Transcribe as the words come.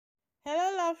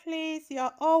Lovelies,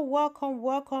 you're all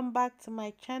welcome back to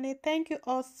my channel. Thank you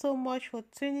all so much for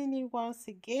tuning in once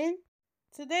again.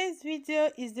 Today's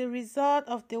video is the result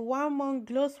of the 1 month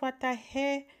glow swatter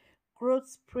hair growth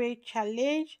spray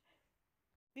challenge.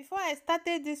 Before I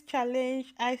started this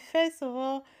challenge, I first of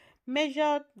all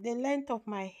measured the length of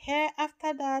my hair.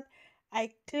 After that,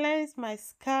 I cleansed my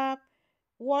scalp,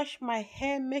 washed my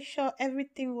hair, make sure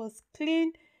everything was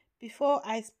clean before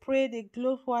I sprayed the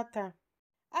glow water.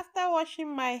 After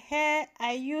washing my hair,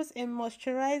 I use a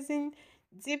moisturizing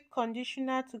deep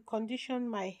conditioner to condition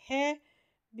my hair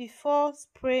before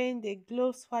spraying the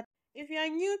Cloves water. If you are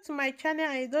new to my channel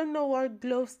and you don't know what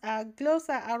cloves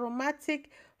are aromatic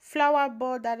flower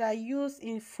bud that are used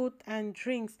in food and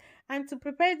drinks. And to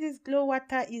prepare this glow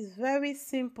water is very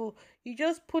simple. You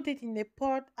just put it in a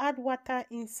pot, add water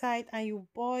inside, and you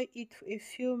boil it for a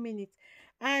few minutes.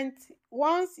 And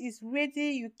once it's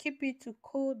ready, you keep it to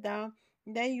cool down.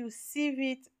 Then you sieve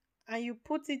it and you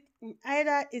put it in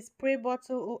either a spray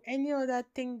bottle or any other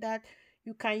thing that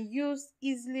you can use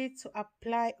easily to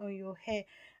apply on your hair.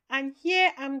 And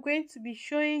here I'm going to be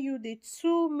showing you the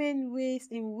two main ways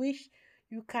in which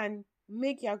you can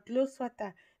make your glow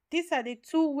swatter. These are the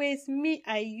two ways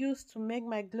I use to make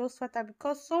my glow swatter,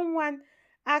 because someone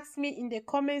asked me in the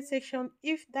comment section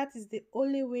if that is the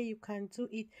only way you can do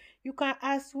it. You can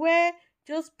as well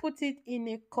just put it in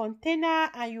a container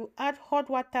and you add hot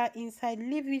water inside,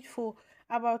 leave it for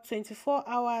about 24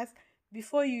 hours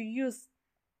before you use.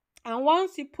 And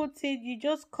once you put it, you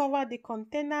just cover the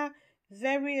container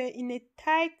in a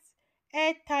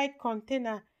airtight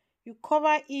container. You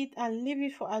cover it and leave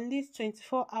it for at least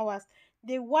 24 hours.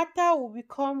 The water will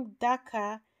become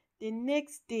darker the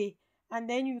next day, and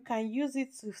then you can use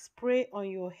it to spray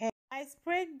on your hair. I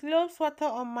sprayed Cloves water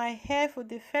on my hair for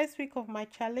the first week of my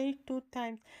challenge 2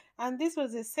 times, and this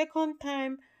was the second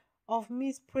time of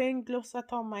me spraying Cloves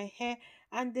water on my hair.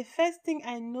 And the first thing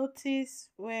I noticed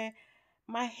were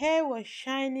my hair was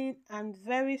shining and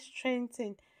very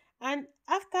strengthened. And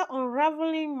after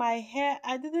unraveling my hair,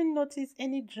 I didn't notice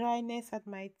any dryness at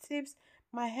my tips.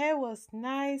 My hair was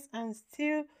nice and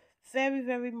still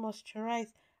very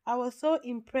moisturized. I was so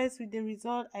impressed with the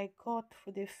result I got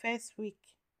for the first week.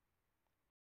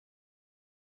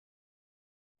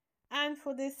 And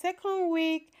for the second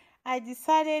week, I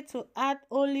decided to add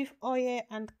olive oil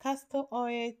and castor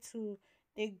oil to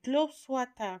the Cloves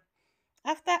water.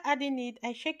 After adding it,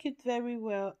 I shake it very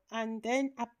well and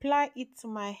then apply it to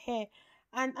my hair.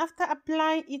 And after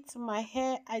applying it to my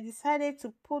hair, I decided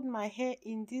to put my hair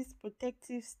in this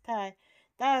protective style.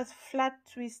 That is flat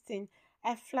twisting.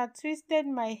 I flat twisted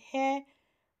my hair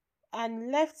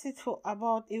and left it for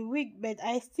about a week, but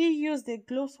I still use the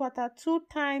Cloves water 2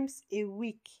 times a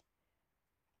week.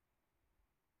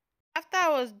 After I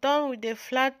was done with the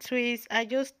flat twist, I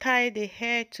just tied the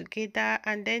hair together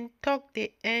and then tuck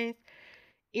the ends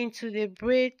into the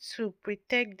braid to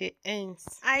protect the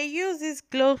ends. I use this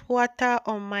Cloves water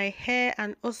on my hair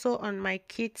and also on my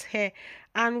kids' hair,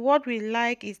 and what we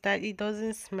like is that it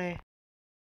doesn't smell.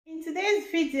 In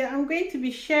today's video, I'm going to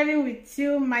be sharing with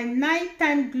you my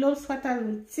nighttime Cloves water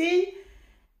routine,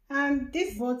 and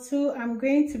this bottle I'm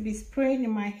going to be spraying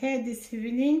in my hair this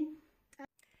evening.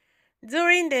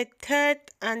 During the 3rd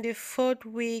and the 4th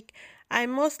week, I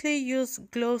mostly use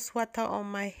Cloves water on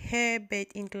my hair, but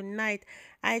in the night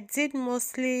I did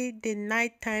mostly the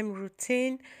nighttime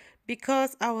routine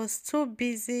because I was too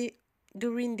busy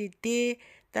during the day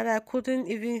that I couldn't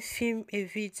even film a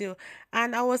video,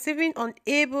 and I was even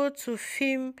unable to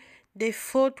film the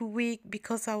 4th week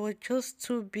because I was just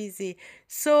too busy.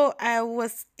 So I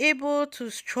was able to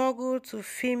struggle to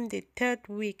film the 3rd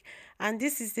week, and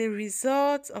this is the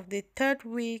result of the 3rd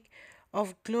week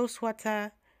of Cloves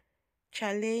water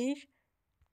challenge.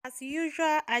 As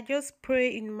usual, I just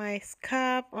spray in my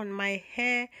scalp, on my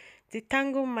hair,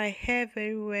 detangle my hair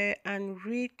very well and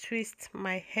retwist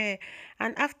my hair,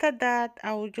 and after that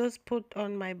I will just put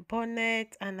on my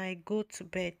bonnet and I go to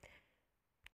bed.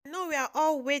 I know we are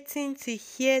all waiting to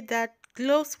hear that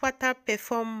Cloves water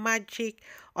perform magic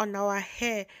on our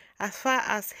hair as far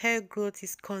as hair growth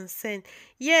is concerned.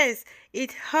 Yes,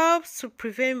 it helps to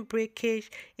prevent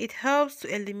breakage, it helps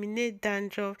to eliminate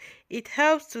dandruff, it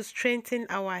helps to strengthen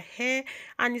our hair,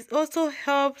 and it also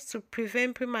helps to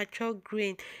prevent premature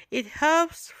growing. It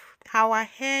helps our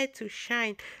hair to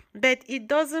shine, but it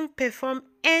doesn't perform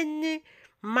any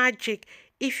magic.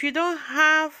 If you don't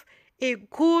have a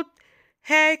good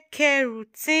hair care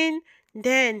routine,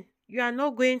 then you are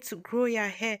not going to grow your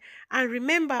hair. And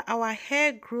remember, our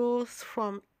hair grows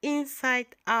from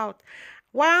inside out.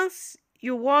 Once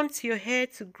you want your hair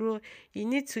to grow, you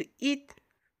need to eat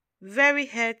very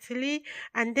healthily,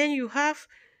 and then you have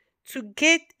to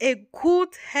get a good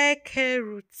hair care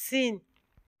routine.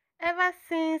 Ever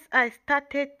since I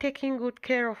started taking good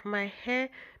care of my hair,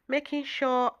 making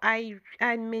sure I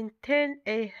maintain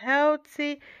a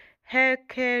healthy hair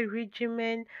care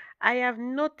regimen, I have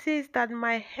noticed that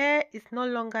my hair is no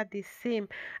longer the same.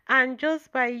 And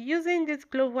just by using this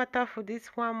clove water for this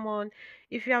 1 month,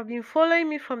 if you have been following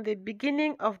me from the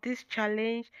beginning of this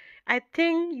challenge, I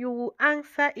think you will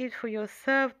answer it for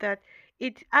yourself that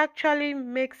it actually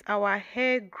makes our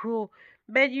hair grow,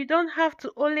 but you don't have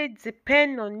to only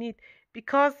depend on it,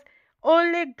 because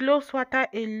only gloves water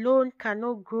alone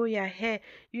cannot grow your hair.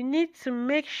 You need to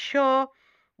make sure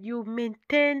you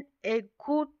maintain a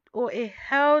good or a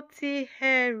healthy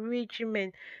hair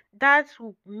regimen that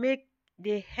will make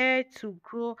the hair to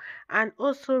grow and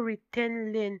also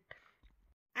retain length.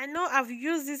 I know I've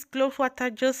used this clove water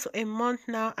just for a month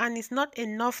now, and it's not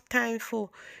enough time for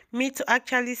me to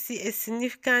actually see a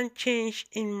significant change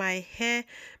in my hair,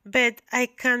 but I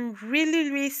can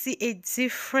really see a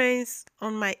difference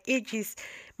on my edges.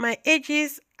 My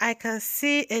edges, I can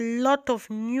see a lot of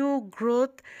new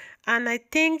growth, and I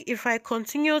think if I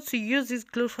continue to use this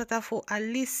clove water for at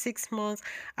least 6 months,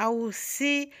 I will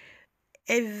see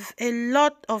a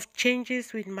lot of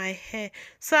changes with my hair.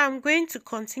 So I'm going to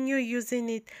continue using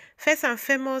it. First and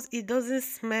foremost, it doesn't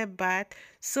smell bad,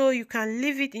 so you can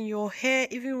leave it in your hair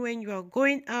even when you are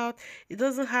going out. It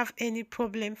doesn't have any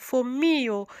problem for me.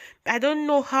 Oh, I don't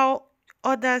know how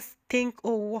others think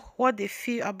or what they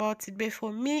feel about it, but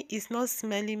for me it's not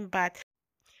smelling bad.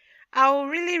 I will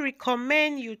really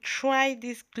recommend you try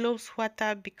this Cloves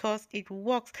water because it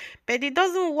works, but it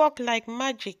doesn't work like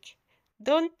magic.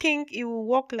 Don't think it will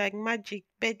work like magic,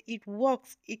 but it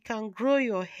works. It can grow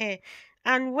your hair.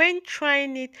 And when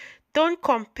trying it, don't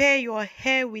compare your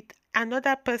hair with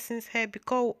another person's hair,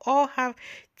 because we all have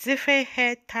different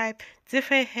hair type,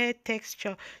 different hair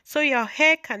texture. So your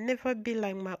hair can never be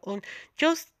like my own.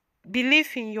 Just believe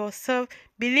in yourself,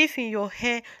 believe in your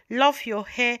hair, love your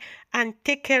hair, and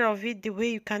take care of it the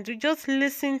way you can do. Just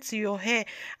listen to your hair.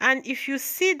 And if you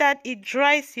see that it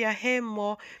dries your hair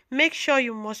more, make sure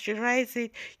you moisturize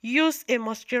it. Use a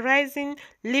moisturizing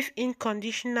leave-in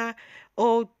conditioner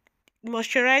or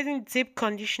moisturizing deep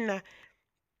conditioner.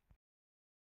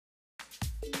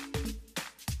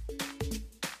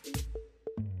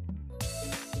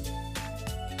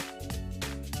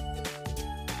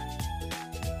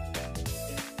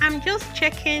 I'm just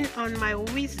checking on my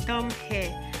wisdom hair.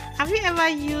 Have you ever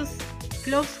used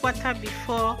Cloves water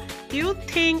before? Do you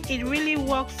think it really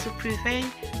works to prevent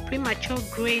premature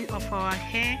growing of our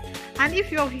hair? And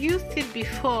if you have used it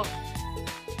before,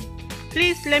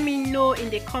 please let me know in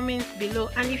the comments below.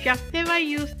 And if you have never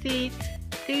used it,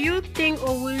 do you think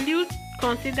or will you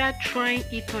consider trying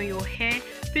it on your hair?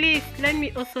 Please let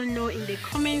me also know in the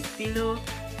comments below.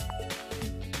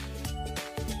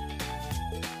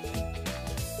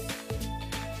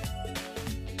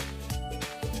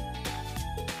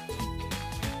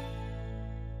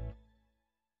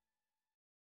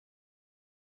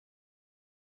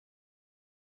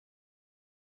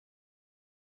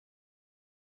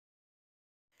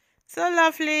 So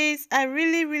lovelies, I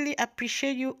really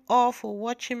appreciate you all for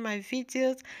watching my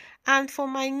videos, and for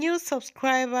my new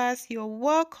subscribers, you're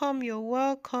welcome,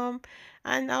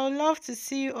 and I would love to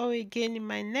see you all again in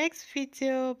my next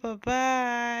video. Bye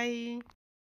bye.